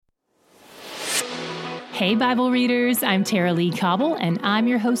Hey, Bible readers, I'm Tara Lee Cobble, and I'm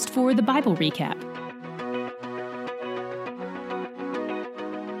your host for the Bible Recap.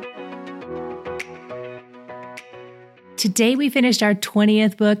 Today we finished our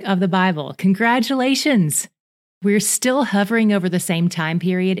 20th book of the Bible. Congratulations! We're still hovering over the same time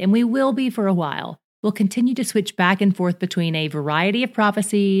period, and we will be for a while. We'll continue to switch back and forth between a variety of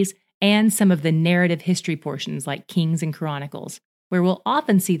prophecies and some of the narrative history portions like Kings and Chronicles, where we'll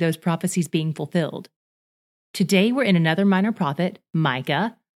often see those prophecies being fulfilled. Today we're in another minor prophet,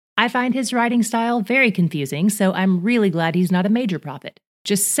 Micah. I find his writing style very confusing, so I'm really glad he's not a major prophet,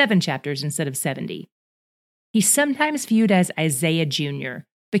 just 7 chapters instead of 70. He's sometimes viewed as Isaiah Jr.,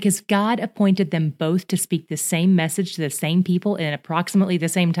 because God appointed them both to speak the same message to the same people in approximately the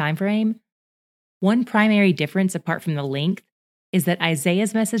same time frame. One primary difference, apart from the length, is that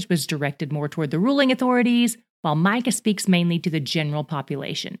Isaiah's message was directed more toward the ruling authorities, while Micah speaks mainly to the general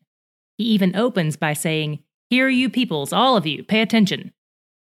population. He even opens by saying, "Hear you peoples, all of you, pay attention."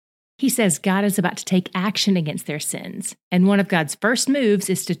 He says God is about to take action against their sins, and one of God's first moves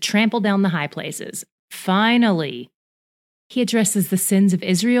is to trample down the high places. Finally! He addresses the sins of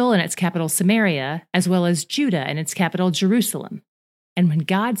Israel and its capital Samaria, as well as Judah and its capital Jerusalem. And when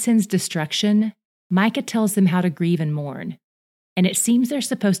God sends destruction, Micah tells them how to grieve and mourn. And it seems they're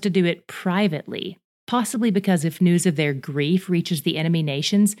supposed to do it privately, possibly because if news of their grief reaches the enemy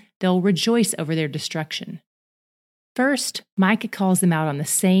nations, they'll rejoice over their destruction. First, Micah calls them out on the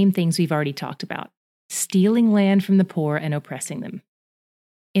same things we've already talked about, stealing land from the poor and oppressing them.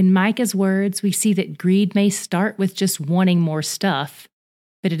 In Micah's words, we see that greed may start with just wanting more stuff,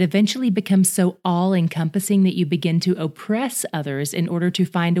 but it eventually becomes so all-encompassing that you begin to oppress others in order to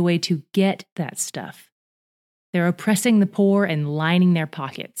find a way to get that stuff. They're oppressing the poor and lining their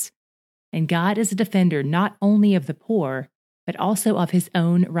pockets. And God is a defender not only of the poor, but also of his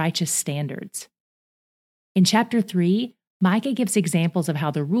own righteous standards. In chapter 3, Micah gives examples of how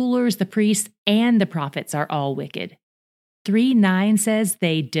the rulers, the priests, and the prophets are all wicked. 3:9 says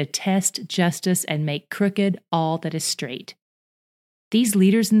they detest justice and make crooked all that is straight. These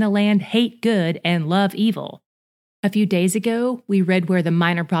leaders in the land hate good and love evil. A few days ago, we read where the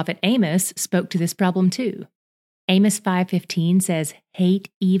minor prophet Amos spoke to this problem too. Amos 5:15 says, "Hate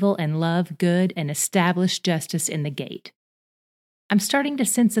evil and love good and establish justice in the gate." I'm starting to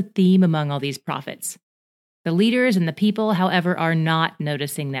sense a theme among all these prophets. The leaders and the people, however, are not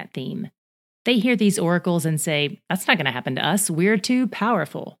noticing that theme. They hear these oracles and say, "That's not going to happen to us. We're too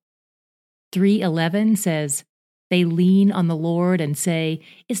powerful." 3:11 says, "They lean on the Lord and say,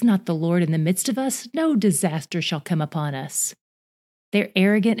 'Is not the Lord in the midst of us? No disaster shall come upon us.'" They're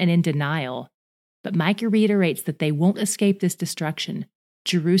arrogant and in denial, but Micah reiterates that they won't escape this destruction.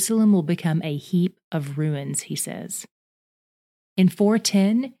 Jerusalem will become a heap of ruins, he says. In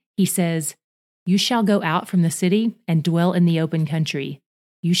 4:10, he says, "You shall go out from the city and dwell in the open country.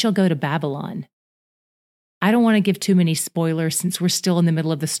 You shall go to Babylon." I don't want to give too many spoilers since we're still in the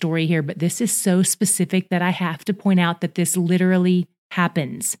middle of the story here, but this is so specific that I have to point out that this literally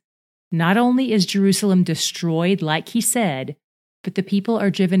happens. Not only is Jerusalem destroyed like he said, but the people are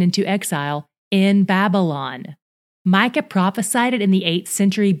driven into exile in Babylon. Micah prophesied it in the 8th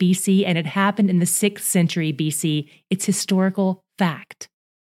century BC, and it happened in the 6th century BC. It's historical fact.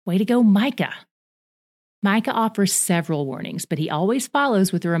 Way to go, Micah! Micah offers several warnings, but he always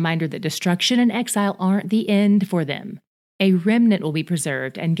follows with a reminder that destruction and exile aren't the end for them. A remnant will be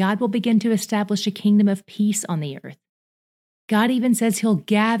preserved, and God will begin to establish a kingdom of peace on the earth. God even says he'll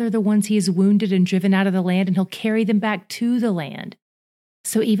gather the ones he has wounded and driven out of the land, and he'll carry them back to the land.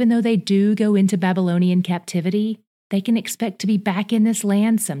 So even though they do go into Babylonian captivity, they can expect to be back in this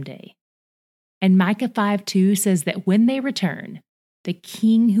land someday. And Micah 5:2 says that when they return, the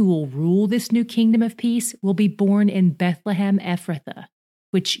king who will rule this new kingdom of peace will be born in Bethlehem Ephrathah,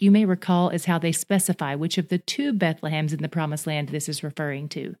 which you may recall is how they specify which of the 2 Bethlehems in the Promised Land this is referring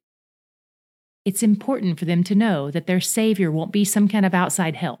to. It's important for them to know that their Savior won't be some kind of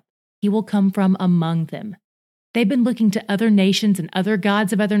outside help. He will come from among them. They've been looking to other nations and other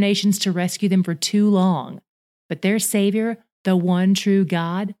gods of other nations to rescue them for too long, but their Savior, the one true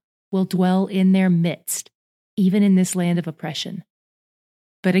God, will dwell in their midst, even in this land of oppression.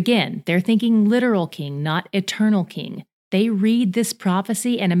 But again, they're thinking literal king, not eternal king. They read this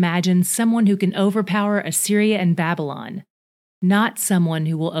prophecy and imagine someone who can overpower Assyria and Babylon, not someone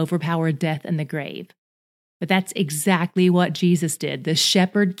who will overpower death and the grave. But that's exactly what Jesus did, the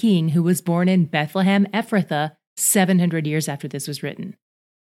shepherd king who was born in Bethlehem Ephrathah 700 years after this was written.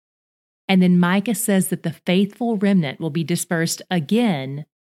 And then Micah says that the faithful remnant will be dispersed again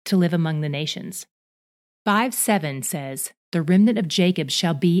to live among the nations. 5:7 says, The remnant of Jacob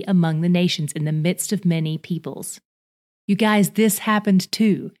shall be among the nations in the midst of many peoples. You guys, this happened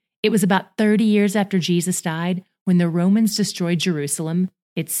too. It was about 30 years after Jesus died when the Romans destroyed Jerusalem,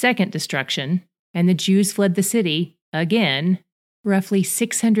 its second destruction, and the Jews fled the city, again, roughly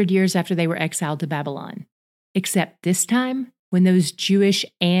 600 years after they were exiled to Babylon. Except this time, when those Jewish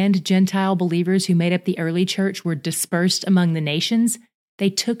and Gentile believers who made up the early church were dispersed among the nations, they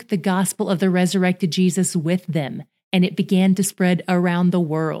took the gospel of the resurrected Jesus with them, and it began to spread around the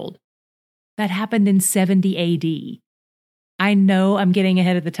world. That happened in 70 AD. I know I'm getting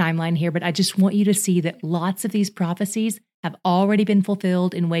ahead of the timeline here, but I just want you to see that lots of these prophecies have already been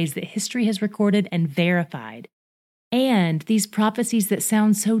fulfilled in ways that history has recorded and verified. And these prophecies that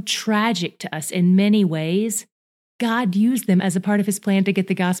sound so tragic to us in many ways, God used them as a part of his plan to get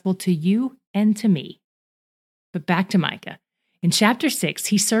the gospel to you and to me. But back to Micah. In chapter 6,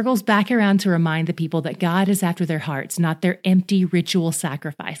 he circles back around to remind the people that God is after their hearts, not their empty ritual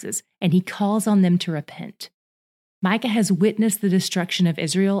sacrifices, and he calls on them to repent. Micah has witnessed the destruction of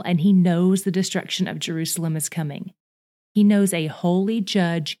Israel, and he knows the destruction of Jerusalem is coming. He knows a holy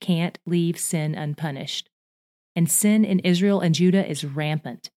judge can't leave sin unpunished. And sin in Israel and Judah is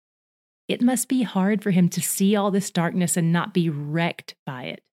rampant. It must be hard for him to see all this darkness and not be wrecked by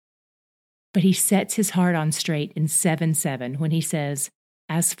it. But he sets his heart on straight in 7:7 when he says,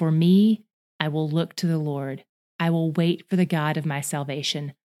 "As for me, I will look to the Lord. I will wait for the God of my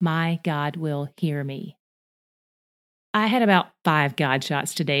salvation. My God will hear me." I had about 5 God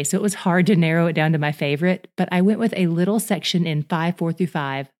shots today, so it was hard to narrow it down to my favorite, but I went with a little section in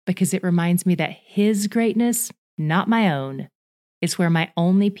 5:4-5 because it reminds me that his greatness, not my own, is where my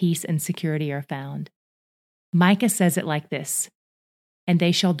only peace and security are found. Micah says it like this, "And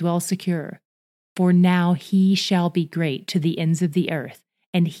they shall dwell secure, for now he shall be great to the ends of the earth,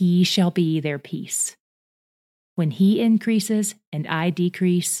 and he shall be their peace. When he increases and I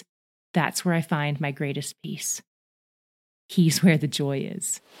decrease, that's where I find my greatest peace." He's where the joy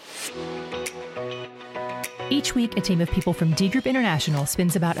is. Each week, a team of people from D Group International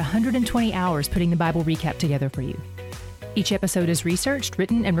spends about 120 hours putting the Bible recap together for you. Each episode is researched,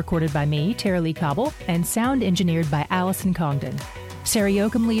 written, and recorded by me, Tara Lee Cobble, and sound engineered by Allison Congdon. Sarah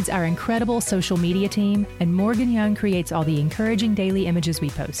Yoakum leads our incredible social media team, and Morgan Young creates all the encouraging daily images we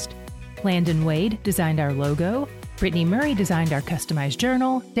post. Landon Wade designed our logo. Brittany Murray designed our customized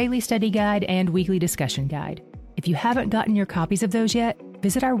journal, daily study guide, and weekly discussion guide. If you haven't gotten your copies of those yet,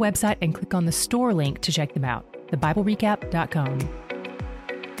 visit our website and click on the store link to check them out, thebiblerecap.com.